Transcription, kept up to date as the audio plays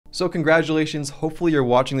So congratulations, hopefully you're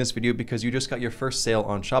watching this video because you just got your first sale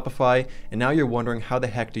on Shopify and now you're wondering how the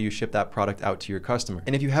heck do you ship that product out to your customer.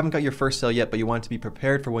 And if you haven't got your first sale yet but you want to be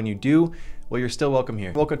prepared for when you do, well, you're still welcome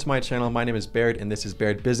here. Welcome to my channel. My name is Baird and this is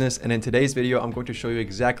Baird Business. And in today's video, I'm going to show you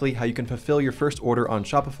exactly how you can fulfill your first order on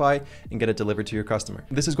Shopify and get it delivered to your customer.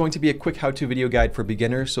 This is going to be a quick how-to video guide for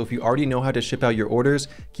beginners. So if you already know how to ship out your orders,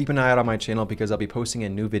 keep an eye out on my channel because I'll be posting a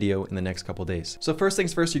new video in the next couple days. So first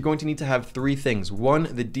things first, you're going to need to have three things.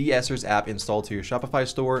 One, the de-essers app installed to your Shopify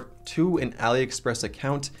store. Two, an AliExpress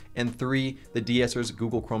account. And three, the de-essers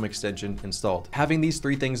Google Chrome extension installed. Having these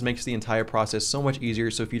three things makes the entire process so much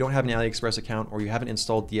easier. So if you don't have an AliExpress account or you haven't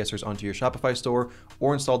installed de-essers onto your Shopify store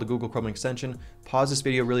or installed the Google Chrome extension, pause this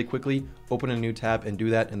video really quickly, open a new tab and do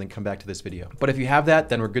that, and then come back to this video. But if you have that,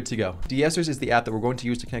 then we're good to go. De-essers is the app that we're going to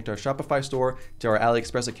use to connect our Shopify store to our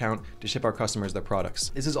AliExpress account to ship our customers their products.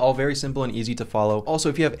 This is all very simple and easy to follow. Also,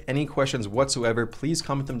 if you have any questions whatsoever, please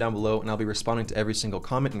comment them down below and I'll be responding to every single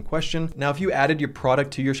comment and question. Now, if you added your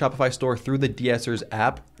product to your Shopify store through the de-essers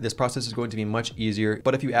app, this process is going to be much easier.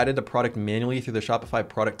 But if you added the product manually through the Shopify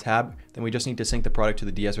product tab, then we just need to sync the product to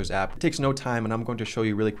the de-essers app. It takes no time and I'm going to show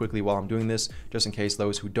you really quickly while I'm doing this, just in case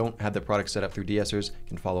those who don't have the product set up through de-essers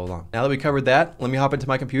can follow along. Now that we covered that, let me hop into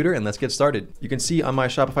my computer and let's get started. You can see on my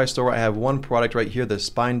Shopify store, I have one product right here, the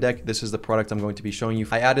spine deck. This is the product I'm going to be showing you.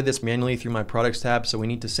 I added this manually through my products tab, so we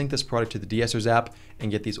need to sync this product to the de-essers app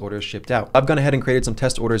and get these orders shipped out. I've gone ahead and created some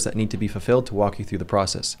test orders that need to be fulfilled to walk you through the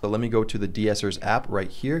process. So let me go to the de-essers app right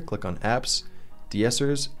here, click on apps,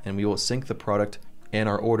 de-essers, and we will sync the product and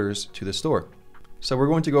our orders to the store. So we're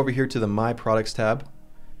going to go over here to the My Products tab.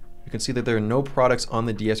 You can see that there are no products on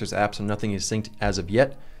the de-essers app, so nothing is synced as of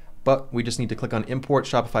yet, but we just need to click on Import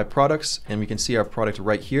Shopify Products and we can see our product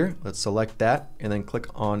right here. Let's select that and then click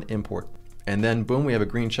on Import. And then boom, we have a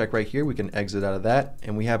green check right here. We can exit out of that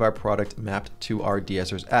and we have our product mapped to our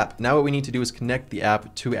de-essers app. Now what we need to do is connect the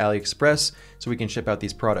app to AliExpress so we can ship out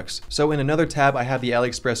these products. So in another tab, I have the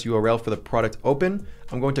AliExpress URL for the product open.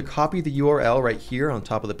 I'm going to copy the URL right here on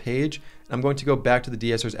top of the page. I'm going to go back to the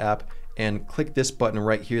de-essers app and click this button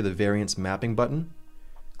right here, the variance mapping button.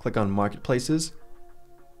 Click on marketplaces.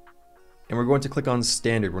 And we're going to click on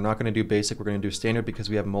standard. We're not going to do basic, we're going to do standard because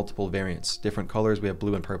we have multiple variants, different colors. We have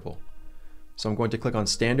blue and purple. So I'm going to click on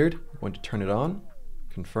standard, I'm going to turn it on,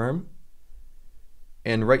 confirm.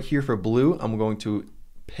 And right here for blue, I'm going to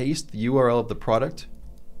paste the URL of the product,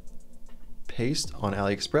 paste on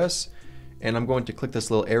AliExpress, and I'm going to click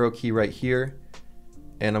this little arrow key right here,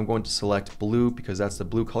 and I'm going to select blue because that's the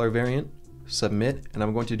blue color variant, submit, and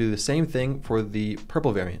I'm going to do the same thing for the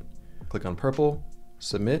purple variant. Click on purple,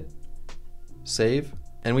 submit, save.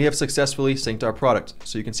 And we have successfully synced our product.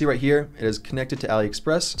 So you can see right here, it is connected to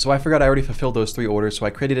AliExpress. So I forgot I already fulfilled those three orders. So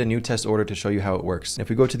I created a new test order to show you how it works. And if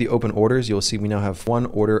we go to the open orders, you'll see we now have one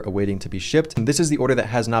order awaiting to be shipped. And this is the order that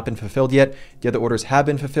has not been fulfilled yet. The other orders have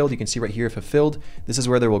been fulfilled. You can see right here, fulfilled. This is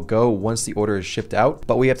where they will go once the order is shipped out.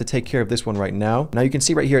 But we have to take care of this one right now. Now you can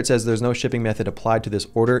see right here, it says there's no shipping method applied to this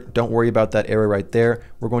order. Don't worry about that error right there.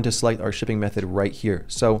 We're going to select our shipping method right here.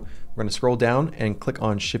 So we're going to scroll down and click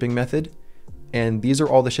on shipping method. And these are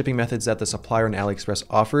all the shipping methods that the supplier on AliExpress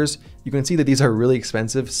offers. You can see that these are really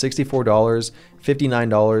expensive, $64,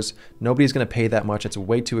 $59. Nobody's gonna pay that much, it's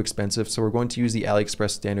way too expensive. So we're going to use the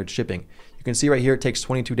AliExpress standard shipping. You can see right here, it takes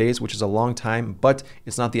 22 days, which is a long time, but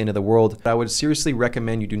it's not the end of the world. But I would seriously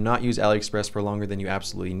recommend you do not use AliExpress for longer than you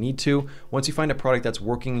absolutely need to. Once you find a product that's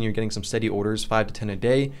working and you're getting some steady orders, 5 to 10 a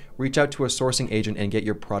day, reach out to a sourcing agent and get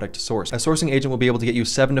your product sourced. A sourcing agent will be able to get you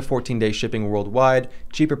 7 to 14 day shipping worldwide,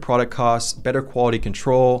 cheaper product costs, better quality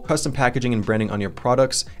control, custom packaging and branding on your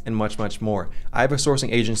products, and much, much more. I have a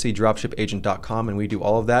sourcing agency, dropshipagent.com, and we do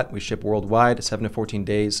all of that. We ship worldwide, 7 to 14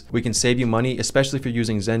 days. We can save you money, especially if you're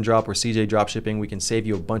using ZenDrop or CJ Dropshipping. We can save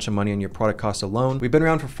you a bunch of money on your product cost alone. We've been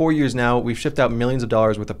around for 4 years now. We've shipped out millions of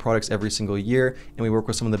dollars worth of products every single year, and we work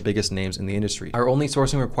with some of the biggest names in the industry. Our only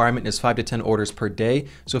sourcing requirement is 5 to 10 orders per day.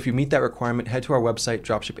 So if you meet that requirement, head to our website,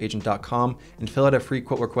 dropshipagent.com, and fill out a free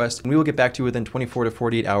quote request, and we will get back to you within 24 to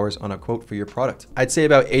 48 hours on a quote for your product. I'd say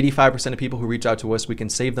about 85% of people who reach out to us, we can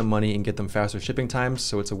save them money and get them faster shipping times.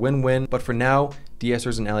 So it's a win-win. But for now,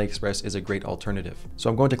 de-essers and AliExpress is a great alternative. So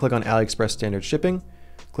I'm going to click on AliExpress standard shipping.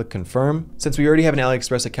 Click confirm. Since we already have an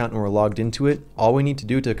AliExpress account and we're logged into it, all we need to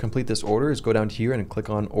do to complete this order is go down here and click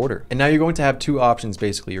on order. And now you're going to have two options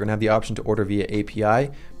basically. You're gonna have the option to order via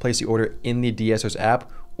API, place the order in the de-essers app,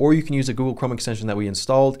 or you can use a Google Chrome extension that we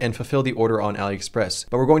installed and fulfill the order on AliExpress.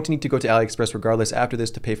 But we're going to need to go to AliExpress regardless after this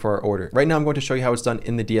to pay for our order. Right now I'm going to show you how it's done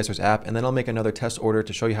in the de-essers app, and then I'll make another test order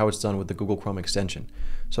to show you how it's done with the Google Chrome extension.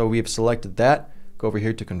 So we have selected that, go over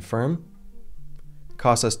here to confirm.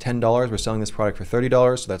 cost us $10. We're selling this product for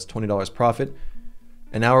 $30, so that's $20 profit.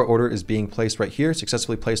 And now our order is being placed right here,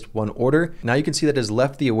 successfully placed one order. Now you can see that it has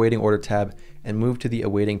left the awaiting order tab and moved to the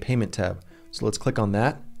awaiting payment tab. So let's click on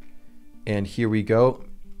that. And here we go.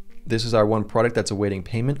 This is our one product that's awaiting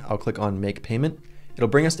payment. I'll click on make payment. It'll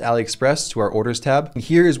bring us to AliExpress to our orders tab. And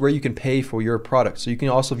here is where you can pay for your product. So you can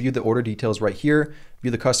also view the order details right here,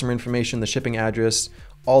 view the customer information, the shipping address,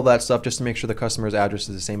 all that stuff, just to make sure the customer's address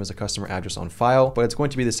is the same as the customer address on file, but it's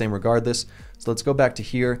going to be the same regardless. So let's go back to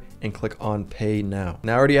here and click on pay now.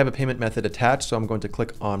 Now I already have a payment method attached, so I'm going to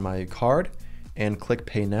click on my card and click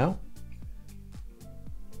pay now.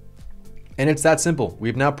 And it's that simple.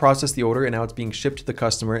 We've now processed the order and now it's being shipped to the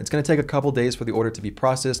customer. It's going to take a couple days for the order to be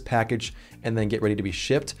processed, packaged, and then get ready to be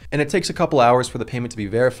shipped. And it takes a couple hours for the payment to be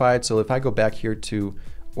verified. So if I go back here to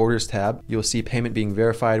orders tab, you'll see payment being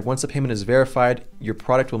verified. Once the payment is verified, your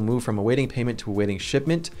product will move from awaiting payment to awaiting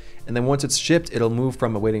shipment. And then once it's shipped, it'll move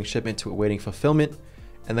from awaiting shipment to awaiting fulfillment.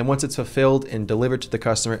 And then once it's fulfilled and delivered to the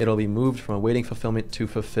customer, it'll be moved from awaiting fulfillment to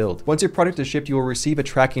fulfilled. Once your product is shipped, you will receive a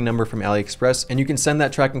tracking number from AliExpress, and you can send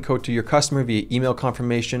that tracking code to your customer via email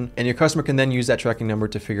confirmation, and your customer can then use that tracking number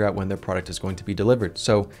to figure out when their product is going to be delivered.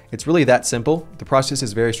 So it's really that simple. The process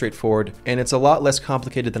is very straightforward, and it's a lot less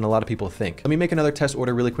complicated than a lot of people think. Let me make another test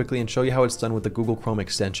order really quickly and show you how it's done with the Google Chrome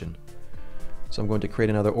extension. So I'm going to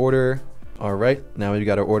create another order. All right, now we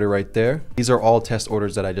got our order right there. These are all test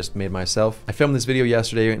orders that I just made myself. I filmed this video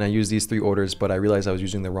yesterday and I used these 3 orders, but I realized I was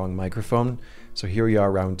using the wrong microphone. So here we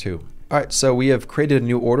are, round 2. All right, so we have created a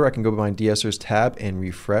new order. I can go to my de-essers tab and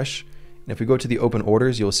refresh. And if we go to the open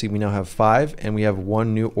orders, you'll see we now have 5 and we have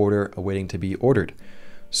 1 new order awaiting to be ordered.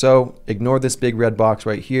 So ignore this big red box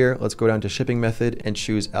right here. Let's go down to shipping method and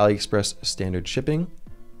choose AliExpress standard shipping.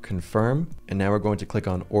 Confirm, and now we're going to click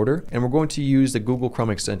on order, and we're going to use the Google Chrome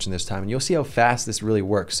extension this time, and you'll see how fast this really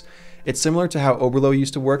works. It's similar to how Oberlo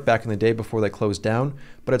used to work back in the day before they closed down,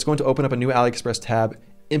 but it's going to open up a new AliExpress tab,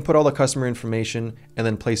 input all the customer information, and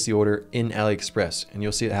then place the order in AliExpress, and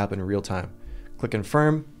you'll see it happen in real time. Click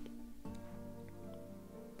confirm.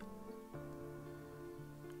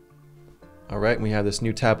 All right, we have this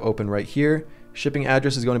new tab open right here. Shipping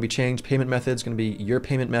address is going to be changed. Payment method is going to be your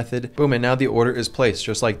payment method. Boom, and now the order is placed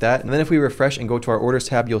just like that. And then if we refresh and go to our orders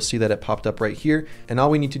tab, you'll see that it popped up right here. And all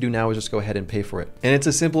we need to do now is just go ahead and pay for it. And it's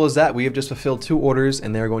as simple as that. We have just fulfilled 2 orders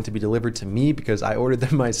and they're going to be delivered to me because I ordered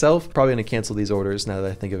them myself. Probably going to cancel these orders now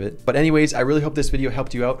that I think of it. But anyways, I really hope this video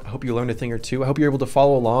helped you out. I hope you learned a thing or two. I hope you're able to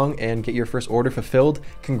follow along and get your first order fulfilled.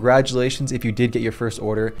 Congratulations if you did get your first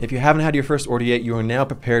order. If you haven't had your first order yet, you are now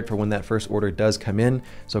prepared for when that first order does come in.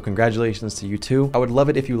 So congratulations to you too. I would love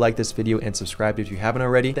it if you like this video and subscribe if you haven't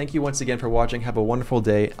already. Thank you once again for watching. Have a wonderful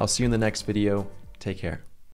day. I'll see you in the next video. Take care.